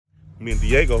Me and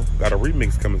Diego got a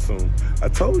remix coming soon. I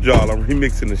told y'all I'm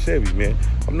remixing the Chevy, man.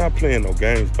 I'm not playing no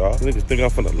games, dog. Niggas think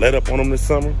I'm finna let up on them this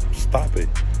summer? Stop it.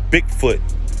 Bigfoot.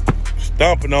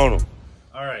 Stomping on them.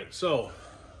 All right, so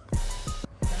kind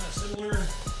of similar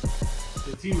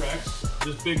to T-Rex.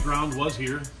 This big ground was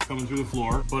here, coming through the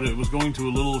floor, but it was going to a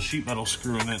little sheet metal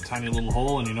screw in that tiny little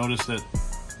hole, and you notice that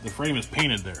the frame is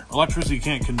painted there. Electricity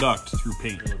can't conduct through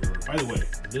paint. By the way,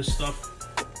 this stuff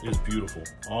is beautiful.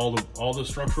 All the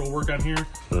structural work on here,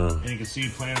 and you can see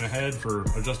planning ahead for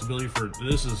adjustability for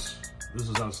this is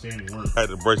outstanding work. I had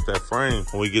to brace that frame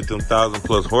when we get them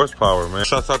 1,000+ horsepower, man.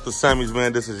 Shouts out to Sammy's,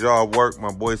 man. This is y'all work.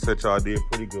 My boy said y'all did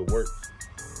pretty good work.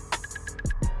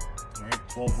 All right,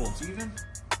 12 volts even.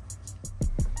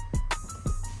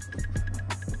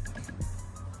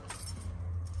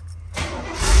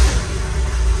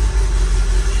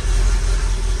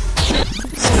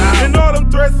 And all them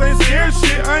threats ain't scared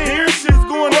shit. I ain't hearing shit's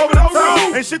going over the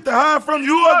top. Ain't shit to hide from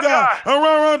you, a guy. I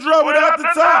run drug without the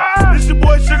top. This your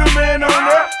boy Sugar Man on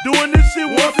that. Doing this shit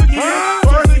once again,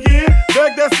 twice again.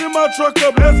 Back that semi truck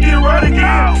up, let's get right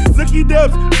again. Zicky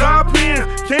dubs, top pins,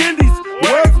 candies,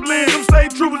 wax blends. Them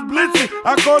state troopers blitzing.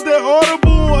 I caught that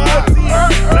audible on IT.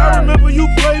 And I remember you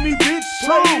played me, bitch,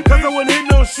 cause I wasn't hitting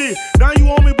no shit. Now you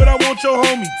on me, but I want your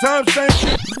homie. Time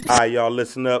change. All right, y'all,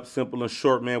 listen up. Simple and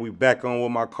short, man. We back on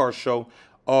with my car show.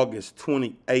 August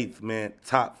 28th, man.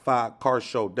 Top 5 car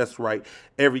show. That's right.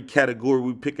 Every category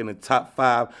we picking the top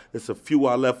 5. There's a few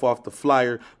I left off the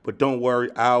flyer, but don't worry.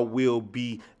 I will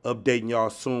be updating y'all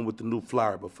soon with the new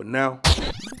flyer. But for now,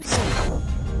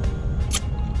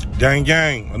 gang,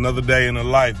 gang. Another day in the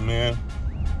life, man.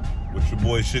 With your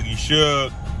boy Shuggy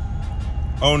Shug.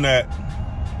 Onnat.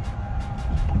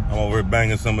 I'm over here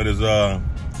banging some of this,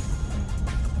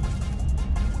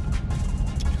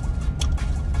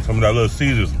 some of that Little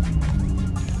Caesars.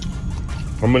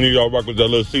 How many of y'all rock with that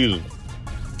Little Caesars?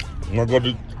 When I go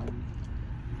to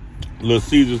Little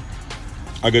Caesars,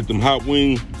 I get them hot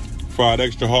wings, fried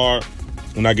extra hard,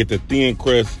 and I get the thin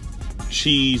crust,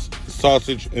 cheese,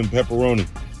 sausage, and pepperoni.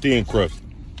 Thin crust.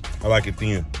 I like it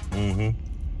thin.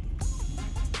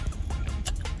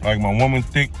 I like my woman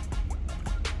thick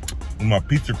and my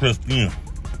pizza crust thin.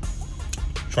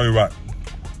 Show you right.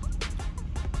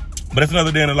 But it's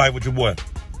another day in the life with your boy.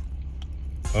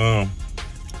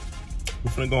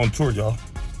 We're finna go on tour, y'all.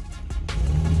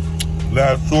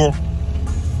 Last tour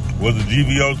was a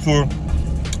GVO tour.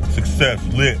 Success,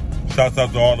 lit. Shouts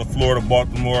out to all the Florida,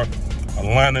 Baltimore,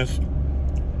 Atlantis,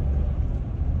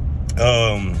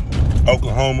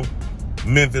 Oklahoma,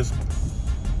 Memphis,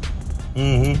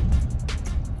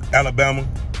 Alabama.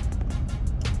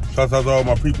 Shouts out to all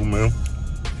my people, man.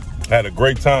 I had a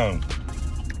great time.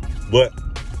 But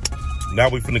now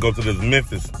we finna go to this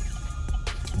Memphis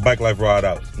bike life ride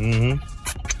out.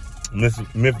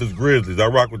 Memphis Grizzlies. I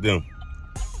rock with them.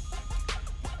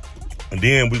 And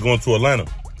then we going to Atlanta.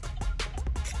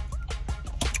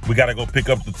 We gotta go pick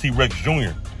up the T-Rex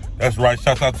Jr. That's right.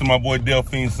 Shouts out to my boy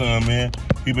Delphine's son, man.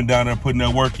 He been down there putting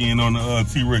that work in on the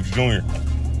T-Rex Jr.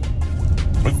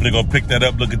 We're gonna go pick that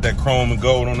up. Look at that chrome and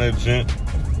gold on that gent.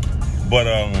 But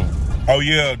oh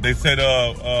yeah, they said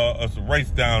it's a race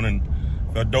down in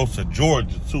Valdosta,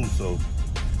 Georgia too. So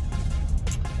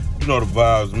you know the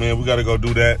vibes, man. We gotta go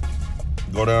do that.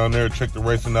 Go down there, check the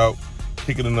racing out,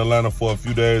 kick it in Atlanta for a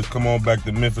few days. Come on back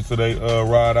to Memphis today,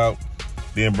 ride out,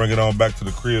 then bring it on back to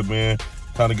the crib, man.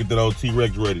 Time to get that old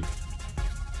T-Rex ready.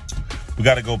 We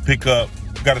gotta go pick up.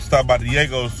 We gotta stop by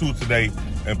Diego's too today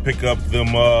and pick up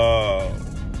them.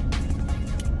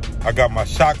 I got my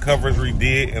shock covers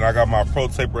redid, and I got my Pro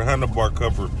Taper handlebar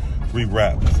cover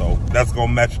rewrapped. So that's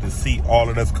gonna match the seat. All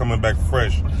of that's coming back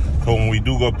fresh. So when we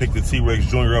do go pick the T-Rex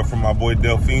Jr. up from my boy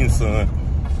Delphine's son,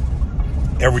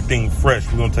 everything fresh.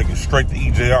 We're gonna take it straight to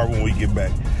EJR when we get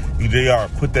back. EJR,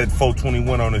 put that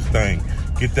 421 on this thing.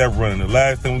 Get that running. The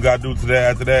last thing we gotta do today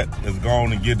after that is go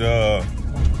on and get the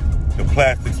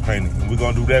plastics painted. And we're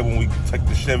gonna do that when we take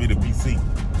the Chevy to BC.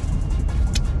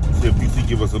 See if BC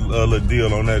give us a little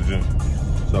deal on that, Jim.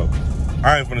 So,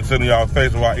 I ain't finna tell y'all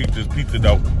face while I eat this pizza,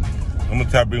 though. I'm gonna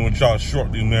tap in with y'all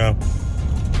shortly, man.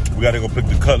 We gotta go pick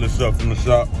the Cutlass up from the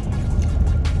shop.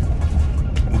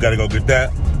 We gotta go get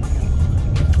that.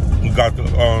 We got the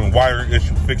wire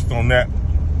issue fixed on that.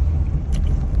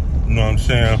 You know what I'm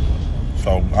saying?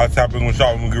 So, I'll tap in with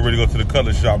y'all when we get ready to go to the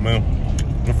Cutlass shop, man.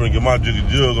 I'm finna get my jiggy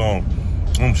jug on.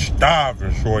 I'm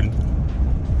starving, shorty.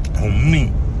 On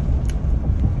me.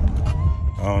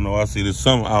 I don't know, I see there's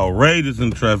something outrageous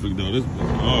in traffic though. This is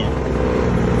hard.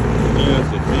 Yeah, it's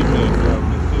a female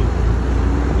traffic too.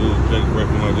 Dude, Jake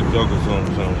breaking like a joke or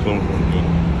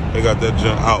something. They got that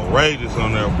junk outrageous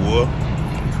on there, boy.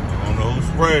 I don't know who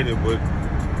sprayed it, but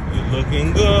it's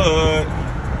looking good.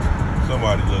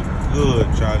 Somebody look good,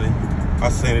 Charlie. I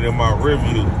seen it in my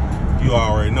review. You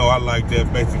already know I like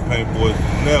that Basic Paint Boys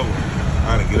never.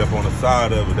 I didn't get up on the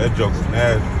side of it. That joke's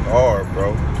nasty hard,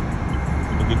 bro. Look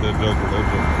at that joke. That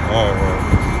joke's hard,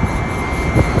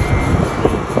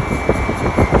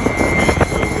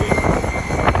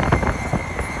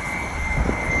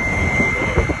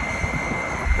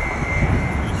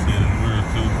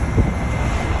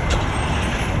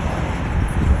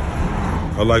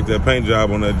 I like that paint job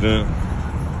on that junk.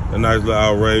 A nice little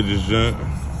outrageous junk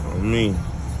on me.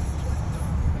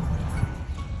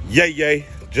 Yay.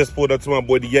 Just pulled up to my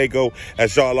boy Diego.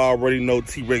 As y'all already know,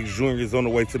 T-Rex Jr. is on the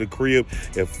way to the crib.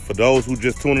 If for those who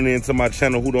just tuning into my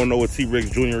channel who don't know what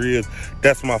T-Rex Jr. is,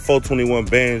 that's my 421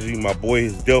 Banji, my boy,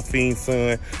 his Delphine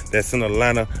son, that's in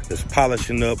Atlanta, that's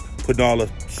polishing up, putting all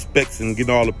the specs and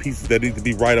getting all the pieces that need to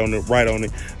be right on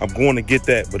it. I'm going to get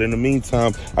that. But in the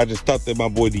meantime, I just thought that my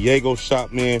boy Diego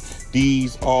shop, man,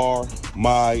 these are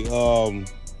my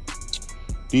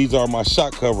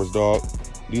shock covers, dog.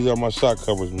 These are my shock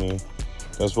covers, man.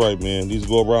 That's right, man. These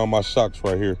go around my shocks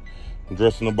right here. I'm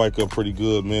dressing the bike up pretty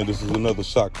good, man. This is another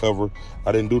shock cover.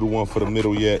 I didn't do the one for the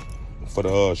middle yet, for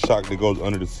the shock that goes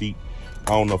under the seat.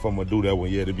 I don't know if I'm gonna do that one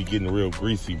yet. It be getting real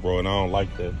greasy, bro, and I don't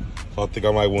like that. So I think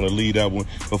I might want to leave that one.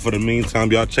 But for the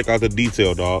meantime, y'all check out the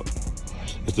detail, dog.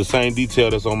 It's the same detail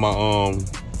that's on my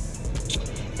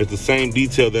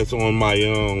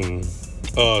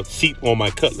seat on my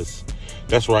Cutlass.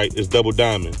 That's right, it's double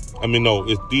diamond. I mean, no,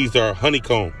 these are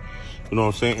honeycomb. You know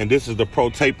what I'm saying? And this is the Pro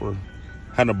Taper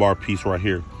handlebar piece right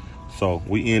here. So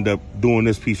we end up doing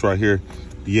this piece right here.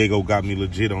 Diego got me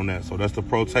legit on that. So that's the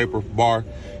Pro Taper bar,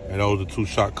 and those are two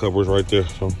shock covers right there.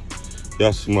 So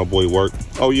y'all see my boy work.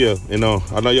 Oh yeah, and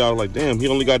I know y'all like, damn, he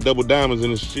only got double diamonds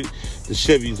in the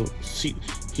Chevy's seat.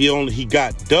 He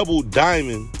got double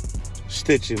diamond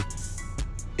stitching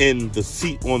in the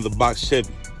seat on the box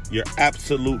Chevy. You're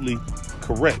absolutely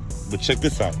correct. But check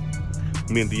this out.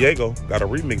 Me and Diego got a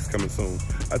remix coming soon.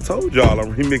 I told y'all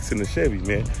I'm remixing the Chevy,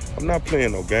 man. I'm not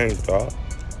playing no games, dog.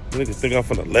 Niggas think I'm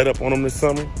finna let up on them this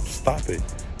summer? Stop it.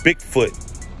 Bigfoot.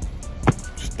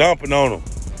 Stomping on them.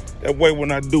 That way when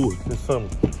I do it this summer,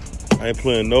 I ain't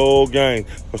playing no games.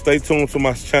 But stay tuned to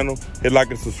my channel. Hit like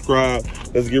and subscribe.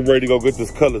 Let's get ready to go get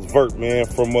this Cutlass vert, man,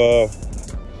 from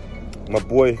my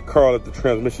boy Carl at the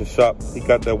transmission shop. He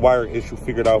got that wiring issue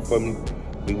figured out for me.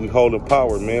 We holding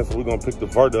power, man, so we're gonna pick the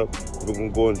vert up. We're gonna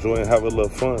go enjoy and have a little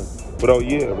fun. But oh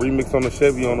yeah, remix on the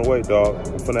Chevy on the way, dog.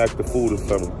 I'm finna act the fool this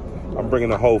summer. I'm bringing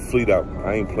the whole fleet out.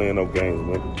 I ain't playing no games,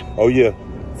 man. Oh yeah,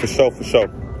 for sure.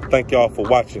 Thank y'all for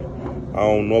watching. I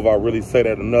don't know if I really say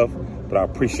that enough, but I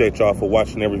appreciate y'all for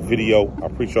watching every video. I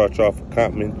appreciate y'all for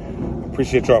commenting. I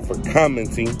appreciate y'all for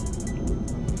commenting.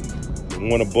 The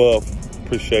one above,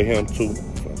 appreciate him too,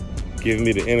 for giving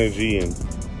me the energy and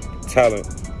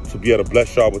talent to be able to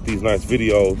bless y'all with these nice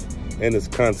videos and this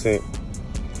content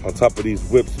on top of these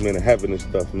whips, man, and having this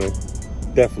stuff, man.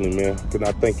 Definitely, man. Could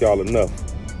not thank y'all enough.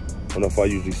 I don't know if I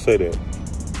usually say that,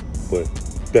 but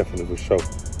definitely for sure.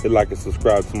 Hit like and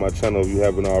subscribe to my channel if you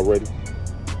haven't already.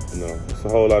 You know, it's a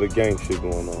whole lot of gang shit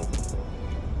going on.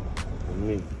 For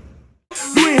me.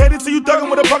 You ain't headed till you thuggin'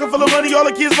 with a pocket full of money. All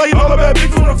the kids laying all the bad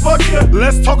bitches wanna fuck ya.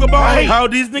 Let's talk about how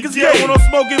these niggas get when no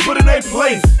smoke get put in their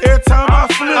place. Every time I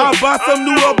flip, I buy some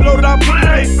new uploaded, I put it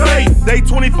in their face. They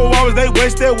 24 hours, they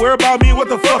wasted. Worry about me, what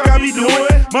the fuck I be doing?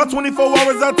 My 24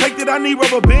 hours, I take that I need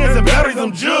rubber bands and batteries,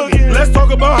 I'm jugging. Let's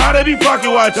talk about how they be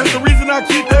pocket watching. That's the reason I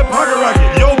keep that pocket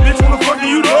rocket. Yo, bitch, what the fuck do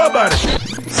you know about it?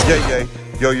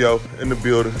 Yo, in the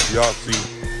building. Y'all see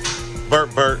Bert,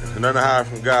 and nothing to hide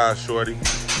from God, shorty.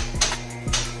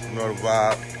 You know the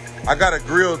vibe. I got a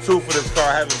grill too for this car.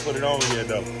 I haven't put it on yet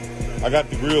though. I got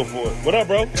the grill for it. What up,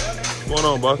 bro? What's going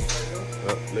on, boss?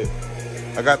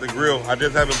 I got the grill. I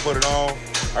just haven't put it on.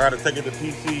 I got to take it to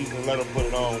PC's and let them put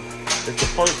it on. It's the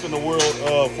first in the world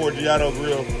Forgiato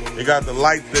grill. It got the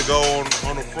lights that go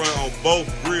on the front on both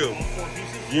grills.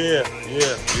 Yeah.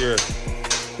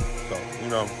 So, you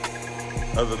know,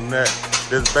 other than that,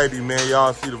 this baby, man,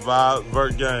 y'all see the vibe,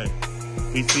 vert gang.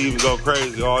 PC even go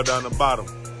crazy all down the bottom.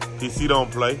 PC don't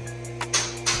play.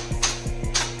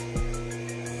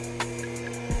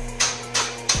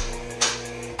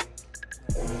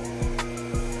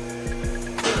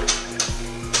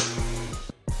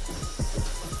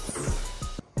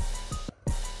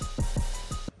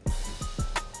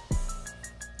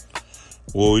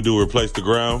 What we do, replace the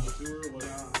ground?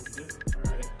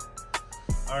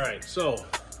 All right, so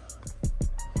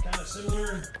kind of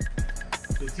similar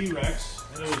to T-Rex.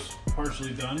 It was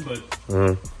partially done, but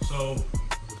so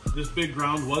this big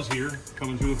ground was here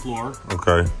coming through the floor.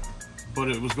 Okay. but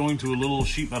it was going to a little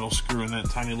sheet metal screw in that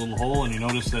tiny little hole, and you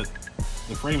notice that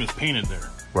the frame is painted there.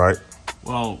 Right.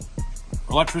 Well,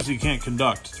 electricity can't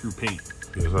conduct through paint.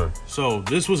 Yes, sir. So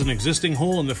this was an existing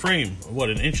hole in the frame, what,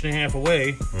 1.5 inches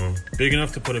away, big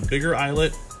enough to put a bigger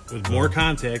eyelet with more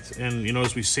contact, and you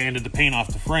notice we sanded the paint off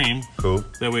the frame. Cool.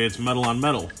 That way it's metal on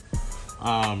metal.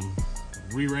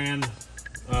 We ran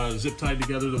zip tied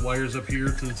together the wires up here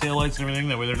to the taillights and everything.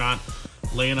 That way they're not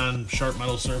laying on sharp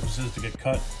metal surfaces to get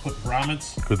cut, put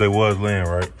grommets. Because they was laying,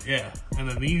 right? Yeah. And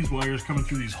then these wires coming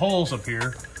through these holes up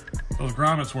here, those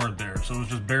grommets weren't there. So it was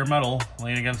just bare metal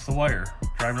laying against the wire.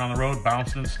 Driving on the road,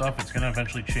 bouncing and stuff, it's going to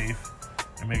eventually chafe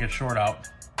and make it short out.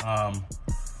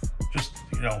 Just,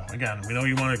 you know, again, we know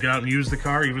you want to get out and use the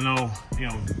car, even though, you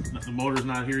know, the motor's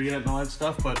not here yet and all that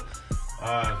stuff, but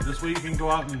this way you can go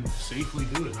out and safely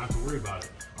do it, not to worry about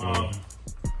it.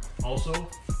 Also,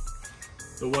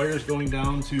 the wires going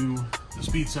down to the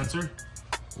speed sensor,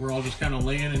 we're all just kind of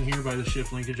laying in here by the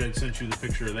shift linkage. I'd sent you the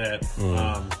picture of that,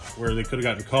 where they could have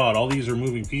gotten caught. All these are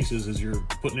moving pieces as you're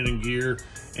putting it in gear,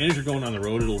 and as you're going on the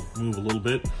road, it'll move a little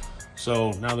bit.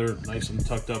 So now they're nice and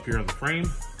tucked up here on the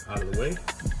frame, out of the way.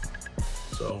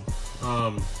 So,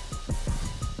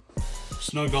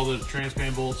 snugged all the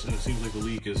transpan bolts, and it seems like the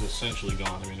leak is essentially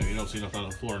gone. I mean, you don't see nothing on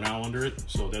the floor now under it,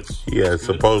 so that's it's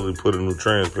supposedly put a new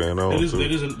transpan on.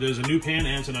 There's a new pan,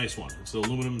 and it's a nice one. It's the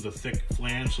aluminum, the thick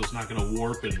flange, so it's not going to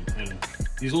warp. And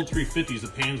these old 350s, the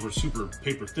pans were super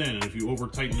paper thin, and if you over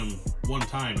tighten them one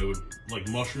time, it would like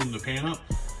mushroom the pan up.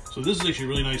 So this is actually a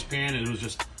really nice pan, and it was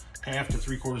just 1/2 to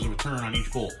 3/4 of a turn on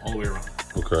each bolt all the way around.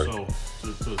 Okay. So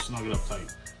to snug it up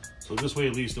tight. So this way,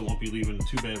 at least, it won't be leaving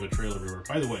too bad of a trail everywhere.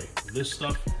 By the way, this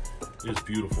stuff is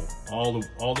beautiful.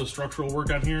 All the structural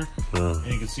work on here, and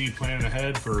you can see planning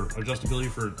ahead for adjustability.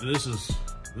 For this is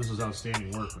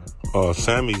outstanding work, man. Oh,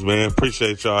 Sammy's, man,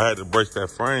 appreciate y'all. I had to break that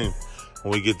frame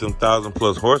when we get them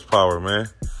 1,000+ horsepower, man.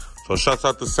 So shouts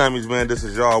out to Sammy's, man. This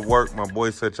is y'all work. My boy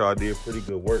said y'all did pretty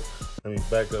good work. Let me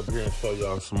back up here and show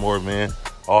y'all some more, man.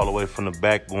 All the way from the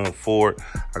back going forward.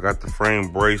 I got the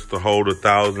frame braced to hold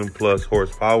 1,000+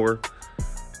 horsepower.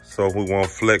 So we won't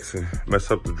flex and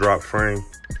mess up the drop frame.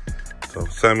 So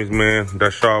Sammy's, man,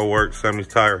 that's y'all work. Sammy's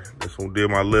Tire. That's who did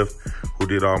my lift, who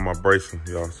did all my bracing,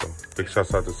 y'all. So big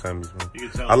shouts out to Sammy's,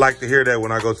 man. I like to hear that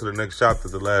when I go to the next shop,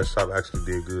 because the last shop actually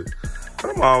did good.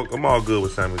 But I'm all good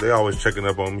with Sammy. They always checking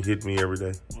up on me, hit me every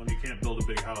day. Well, you can't build a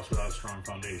big house without a strong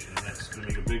foundation, and that's going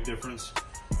to make a big difference.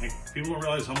 And people don't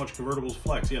realize how much convertibles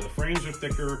flex. Yeah, the frames are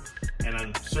thicker, and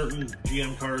on certain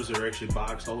GM cars, they're actually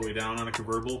boxed all the way down on a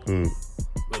convertible.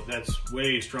 But that's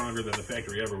way stronger than the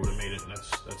factory ever would have made it, and that's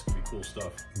going to be cool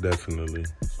stuff. Definitely.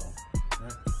 So, all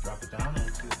right, drop it down and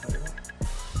let's see what's tighter up.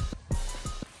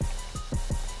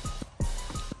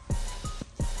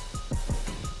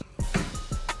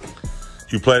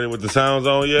 You played it with the sounds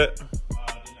on yet?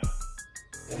 I did not.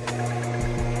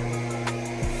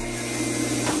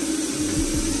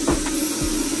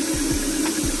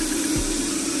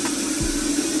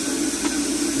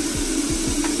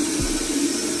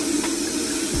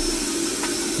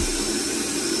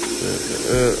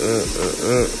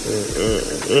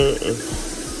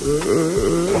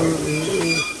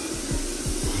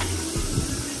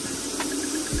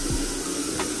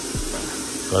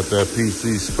 Got that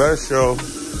PC special.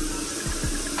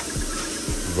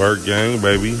 Vert gang,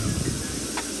 baby.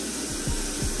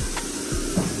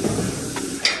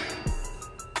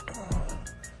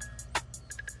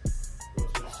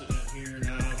 Sit in here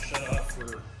now, shut off for a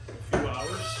few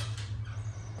hours.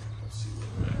 Let's see what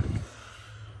we're at.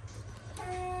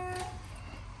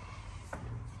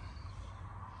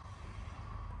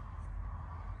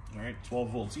 All right, 12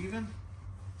 volts even.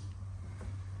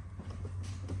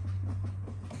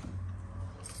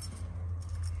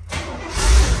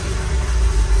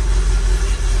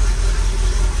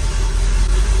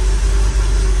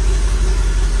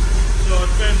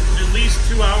 At least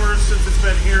 2 hours since it's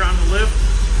been here on the lift.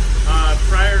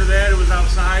 Prior to that, it was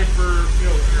outside for,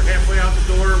 you're halfway out the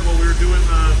door while we were doing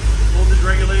the voltage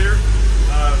regulator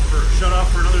for shut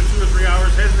off for another 2 or 3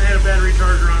 hours. Hasn't had a battery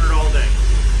charger on it all day.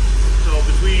 So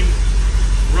between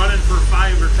running for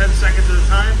 5 or 10 seconds at a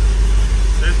time,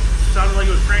 that sounded like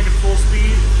it was cranking full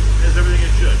speed as everything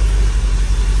it should.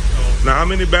 So, now, how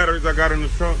many batteries I got in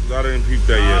the trunk? I didn't peep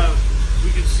that yet.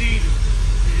 We can see,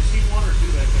 did you see 1 or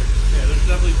 2 back there? Yeah, there's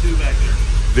definitely 2 back there.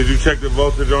 Did you check the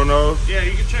voltage on those? Yeah,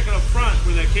 you can check it up front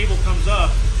where that cable comes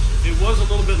up. It was a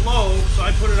little bit low, so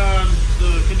I put it on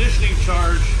the conditioning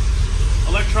charge,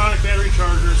 electronic battery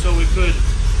charger, so we could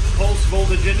pulse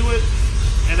voltage into it.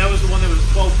 And that was the one that was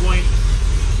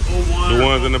 12.01. The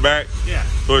ones in the back? Yeah.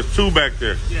 So it's 2 back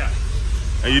there? Yeah.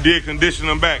 And you did condition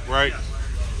them back, right? Yes.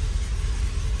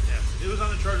 was on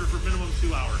the charger for minimum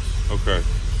 2 hours. Okay.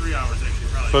 3 hours, actually,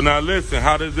 probably. So now listen,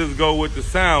 how does this go with the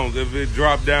sounds? If it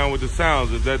dropped down with the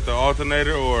sounds, is that the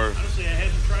alternator or? Honestly, I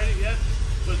hadn't tried it yet,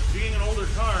 but being an older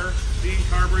car, being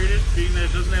carbureted, being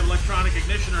that it doesn't have electronic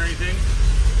ignition or anything,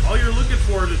 all you're looking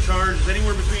for to charge is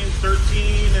anywhere between 13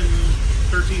 and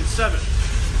 13.7.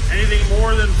 Anything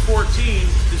more than 14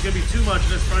 is going to be too much,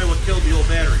 and that's probably what killed the old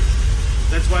battery.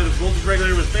 That's why the voltage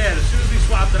regulator was bad. As soon as we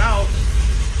swapped it out,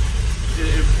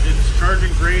 it's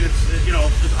charging great. It's, you know,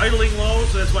 it's idling low,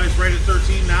 so that's why it's right at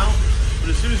 13 now. But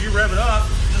as soon as you rev it up,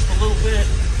 just a little bit,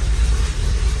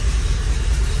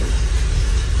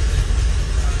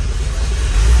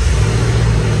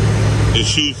 it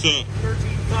shoots up.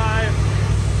 13.5.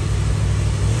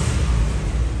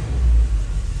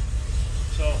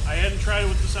 So I hadn't tried it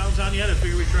with the sounds on yet. I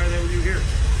figured we'd try that with you here.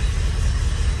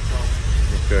 So,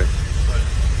 Okay. but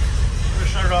I'm gonna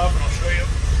shut it off and I'll show you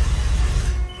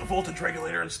the voltage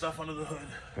regulator and stuff under the hood.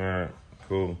 All right,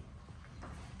 cool.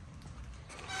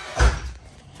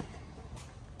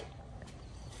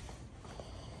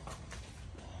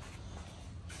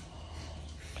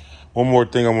 One more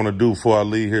thing I want to do before I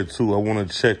leave here too. I want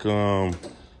to check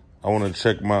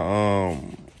my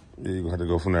yeah, you're gonna have to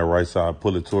go from that right side,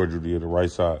 pull it towards you to the right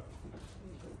side.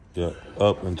 Yeah,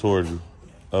 up and towards you.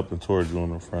 Up and towards you on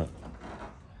the front.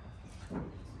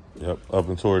 Yep, up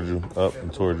and towards you, up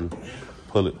and towards you.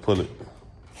 Pull it, pull it.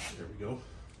 There we go.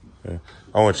 Yeah.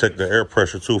 I want to check the air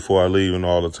pressure too before I leave and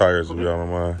all the tires, if y'all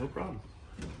don't mind. No problem.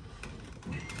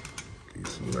 Get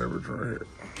some leverage right here.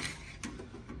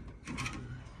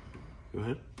 Go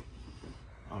ahead.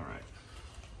 All right.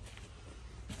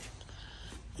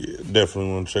 Yeah,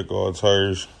 definitely want to check all the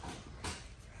tires.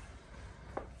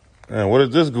 Man, what is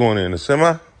this going in? A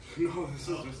semi? No, this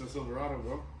is just a Silverado,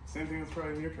 bro. Same thing that's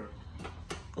probably in your truck.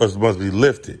 Oh, it must be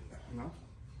lifted. No.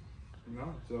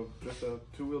 No, so just a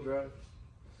two-wheel drive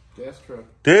gas truck.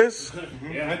 This?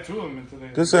 Yeah, I had two of them in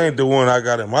today. This ain't the one I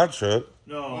got in my truck.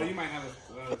 No. Well, you might have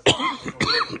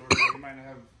you might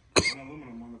have an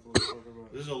aluminum one that's a little shorter,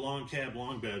 but This is a long cab,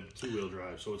 long bed, two-wheel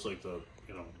drive, so it's like the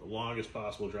longest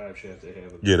possible drive shaft they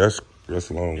have. Yeah,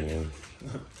 that's long, man.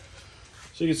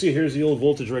 So you can see here's the old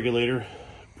voltage regulator.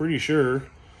 Pretty sure,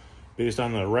 based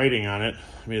on the writing on it,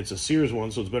 I mean it's a Sears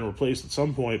one, so it's been replaced at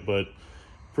some point, but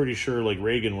pretty sure like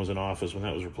Reagan was in office when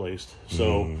that was replaced.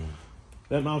 So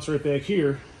that mounts right back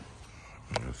here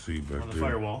Let's see back on the there.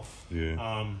 firewall.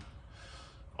 Yeah.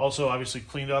 Also, obviously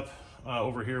cleaned up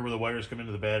over here where the wires come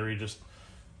into the battery, just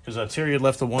because Terry had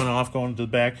left the one off going to the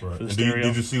back for the And stereo.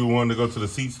 did you see the one that goes to the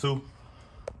seats too?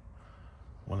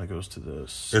 One that goes to the...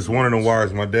 It's one of the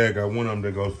wires. My dad got one of them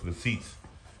that goes to the seats.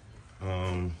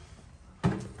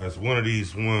 That's one of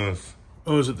these ones.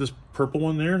 Oh, is it this purple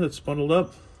one there that's bundled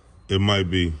up? It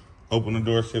might be. Open the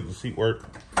door, see if the seat work.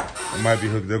 It might be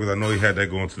hooked up because I know he had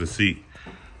that going to the seat.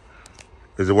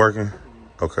 Is it working?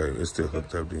 Okay, it's still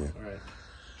hooked up then. All right.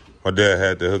 My dad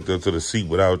had that hooked up to the seat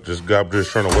without just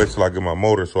trying to wait till I get my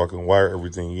motor so I can wire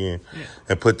everything in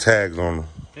and put tags on them.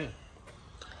 Yeah.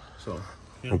 So...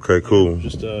 Okay, cool.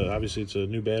 Just obviously it's a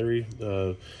new battery.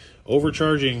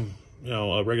 Overcharging,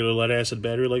 a regular lead acid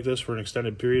battery like this for an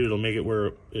extended period, it'll make it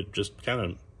where it just kind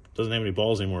of doesn't have any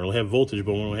balls anymore. It'll have voltage,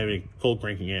 but won't have any cold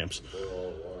cranking amps.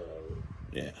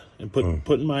 Yeah, and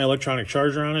putting my electronic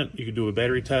charger on it, you could do a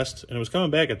battery test, and it was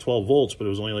coming back at 12 volts, but it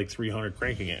was only like 300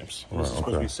 cranking amps. This is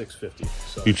supposed to be 650.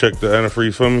 So. You check the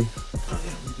antifreeze for me? Oh,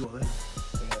 yeah, we do all that.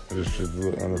 I just checked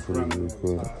the antifreeze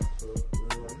real quick.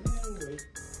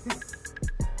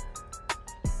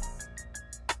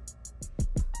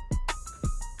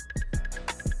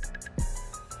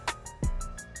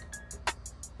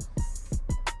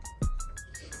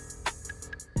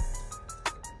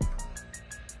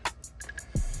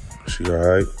 She all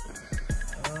right?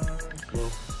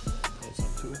 Well, add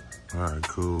some to it. All right,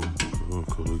 cool.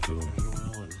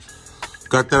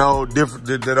 Got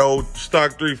that old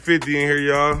stock 350 in here,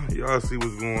 y'all. Y'all see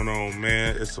what's going on,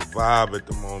 man. It's a vibe at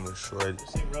the moment, shorty.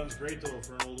 This thing runs great, though,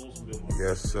 for an old Oldsmobile.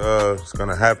 Yes, it's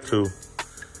gonna have to.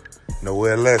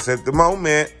 Nowhere less at the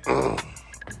moment.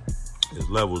 It's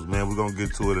levels, man. We're gonna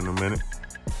get to it in a minute.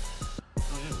 Oh,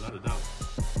 yeah, without a doubt.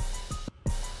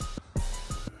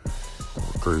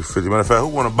 350. Matter of fact, who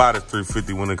wanna buy this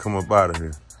 350 when they come up out of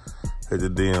here? Hit the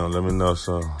DM, let me know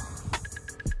something.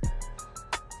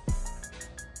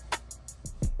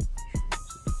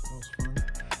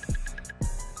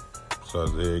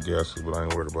 Besides the air gaskets, but I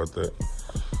ain't worried about that.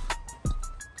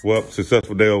 Well,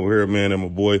 successful day over here, man, and my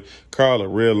boy Carl at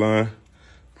Redline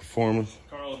Performance.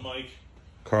 Carl and Mike.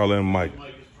 Carl and Mike.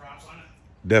 Mike is props on it.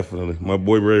 Definitely. My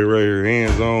boy right here,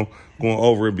 hands on, going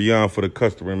over and beyond for the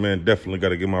customer, man. Definitely got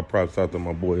to give my props out to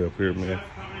my boy up here, man.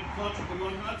 clutch with the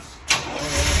lug nuts.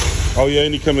 Oh yeah,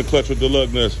 and he come in clutch with the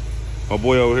lug nuts. My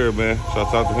boy over here, man.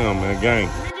 Shouts out to him, man. Gang.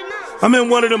 I'm in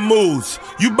one of the moods.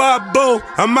 You buy a bow,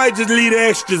 I might just leave the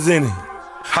extras in it.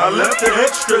 I left the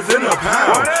extras in a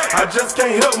pound. I just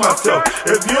can't help myself.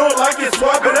 If you don't like it,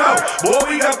 swap it out. Boy,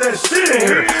 we got that shit in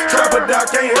here. Trapper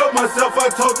Doc, can't help myself. I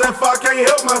told that fuck, can't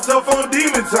help myself on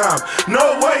demon time.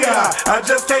 No way, I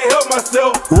just can't help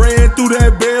myself. Ran through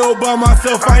that barrel by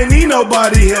myself. I ain't need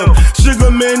nobody help.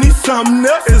 Sugar man needs something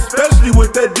else, especially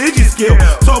with that digi skill.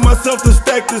 Told myself to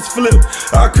stack this flip.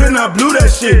 I could not blew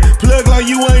that shit. Plug like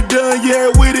you ain't done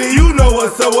yet with it. You know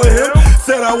what's up with him.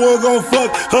 Said I wasn't gon' fuck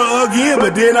her again,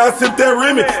 but then I sipped that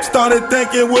Remy. Started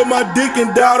thinking with my dick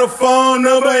and dialed a phone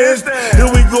number instant. Here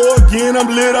we go again, I'm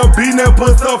lit, I'm beating that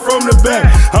puss up from the back.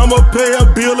 I'ma pay a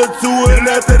bill or two, and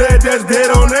after that, that's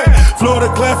dead on that. Florida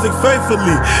Classic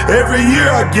faithfully, every year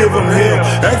I give them hell.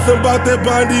 Ask about that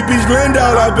Bondi Beach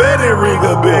Glendale, I bet it ring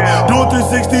a bell. Doing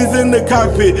 360s in the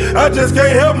cockpit, I just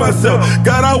can't help myself.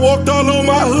 God, I walked all on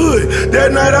my hood, that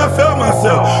night I felt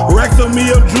myself. Racks on me,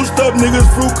 I'm juiced up, niggas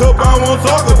fruit cup, I won't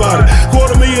talk about it.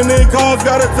 $250,000 in calls,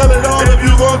 gotta tell it all if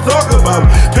you gon' talk about it.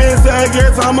 Pin sag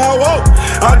every time I walk,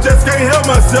 I just can't help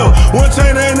myself. One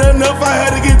chain ain't enough, I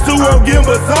had to get two, I'm getting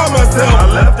beside myself. I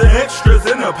left the extras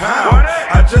in a pound,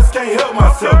 I just can't help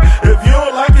myself. If you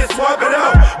don't like it, swap it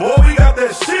out. Boy, we got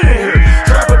that shit in here.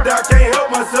 Trapper Doc, can't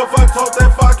help myself. I told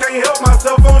that fuck, can't help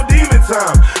myself on demon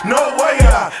time. No way,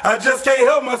 I just can't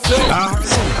help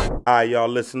myself. Alright, y'all,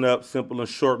 listen up. Simple and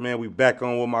short, man. We back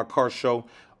on with my car show.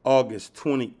 August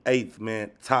 28th, man.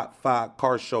 Top 5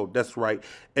 car show. That's right.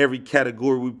 Every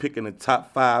category we picking the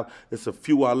top 5. There's a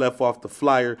few I left off the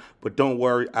flyer, but don't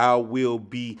worry, I will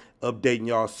be updating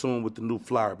y'all soon with the new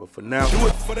flyer. But for now, do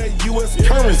it for that U.S.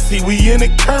 currency, we in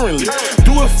it currently.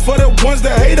 Do it for the ones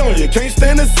that hate on you, can't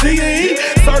stand to see you eat.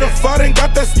 Certified and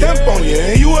got that stamp on you,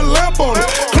 and you a lamp on it.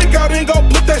 Click out and go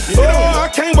put that shit on, I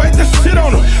can't wait to shit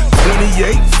on them.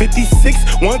 28,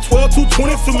 56, 112,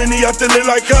 220, too many out there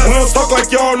live like us. We don't talk like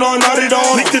y'all, no, not at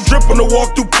all. Leak the drip on the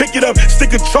walk through, pick it up.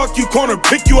 Stick a chalk, you corner,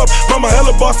 pick you up. Mama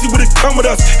hella bossy with it, come with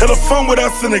us. Hella fun with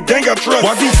us, and the gang I trust.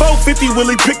 YG 450,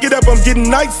 Willie, pick it up. I'm getting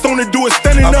nights on it, do it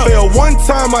standing up. I fell one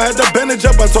time, I had to bandage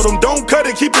up. I told them, don't cut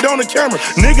it, keep it on the camera.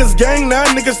 Niggas gang, now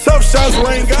niggas tough shots,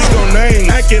 rain got no name.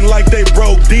 Acting like they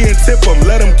broke, D and tip them,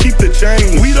 let them keep the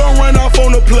change. We don't run off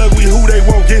on the plug, we who they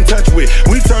won't get in touch with.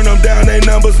 We turn them down, they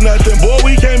numbers nothing. Boy,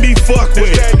 we can't be fucked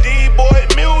with. That D-boy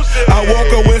music. I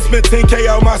walk away and spend 10K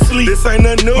out my sleep. This ain't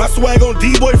nothing new. My swag on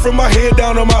D-boy from my head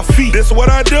down on my feet. This what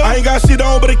I do. I ain't got shit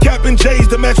on but a cap and J's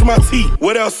to match my teeth.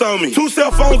 What else on me? 2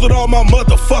 cell phones with all my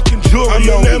motherfucking jewelry. I'm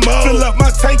on that mode. Fill up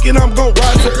my tank and I'm gon'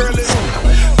 ride to early.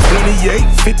 28,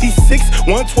 56,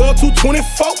 112,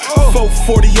 224,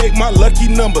 448, my lucky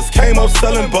numbers, came up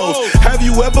selling bowls. Have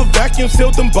you ever vacuum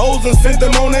sealed them bowls and sent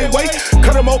them on their way?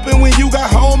 Cut them open when you got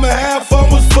home and half of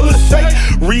them was full of shake.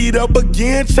 Read up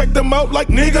again, check them out like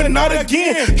nigga, not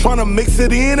again. Tryna mix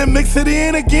it in and mix it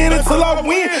in again until I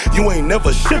win. You ain't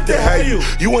never shipped it, how you?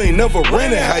 You ain't never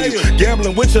ran it, how you?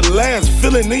 Gambling with your last,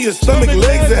 feeling in your stomach,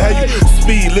 legs, how you?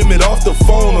 Speed limit off the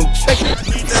phone, I'm checking.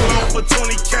 Need that loan for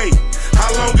 20K. How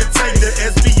long it take? The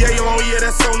SBA loan, yeah,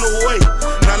 that's on the way.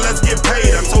 Now let's get paid.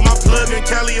 I told my plug in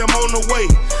Cali I'm on the way.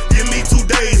 Give me 2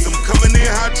 days. I'm coming in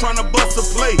hot trying to bust a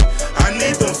plate. I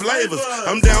need them flavors.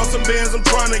 I'm down some bands, I'm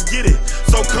trying to get it.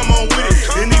 So come on with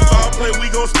it. Any ball play, we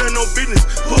gon' stand on business.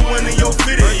 Put one in your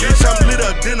fitted. Bitch, I'm lit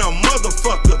up, then a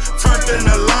motherfucker. Turned in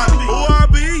the lobby. Who I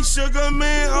be? Sugar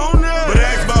man, Onnat. But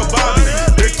ask about Bobby.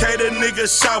 The niggas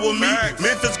shot with me.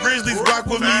 Memphis Grizzlies rock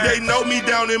with me. They know me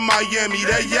down in Miami.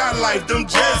 That yacht life, them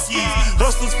Jessies.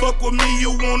 Hustlers fuck with me.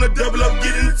 You wanna double up,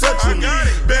 get in touch with me.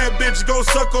 Bad bitch gon'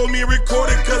 suck on me, record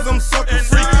it cause I'm sucker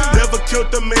free. Never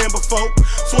killed a man before.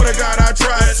 Swear to God I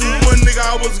tried to. One nigga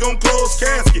I was gon' close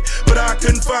casket, but I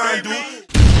couldn't find dude.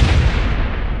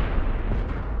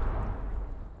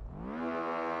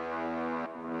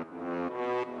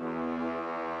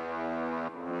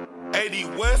 80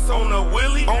 West on the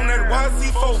Willie, on that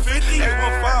YZ 450,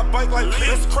 815 bike like Lee.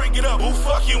 Let's crank it up, who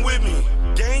fucking with me?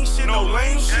 Gang shit, no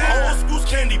lame shit. Old school's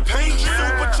candy paint,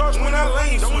 supercharged when I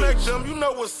lane switch. Don't act dumb, you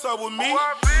know what's up with me.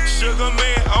 Sugar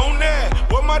man,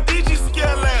 Onnat, where my DJ scale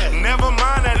at? Never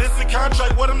mind that, it's a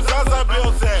contract, where them Zaza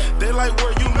bills at? They like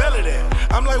where you mail it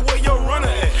at. I'm like where your runner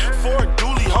at? Ford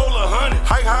Dooley, hold 100.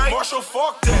 Hi, Marshall,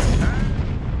 fuck that.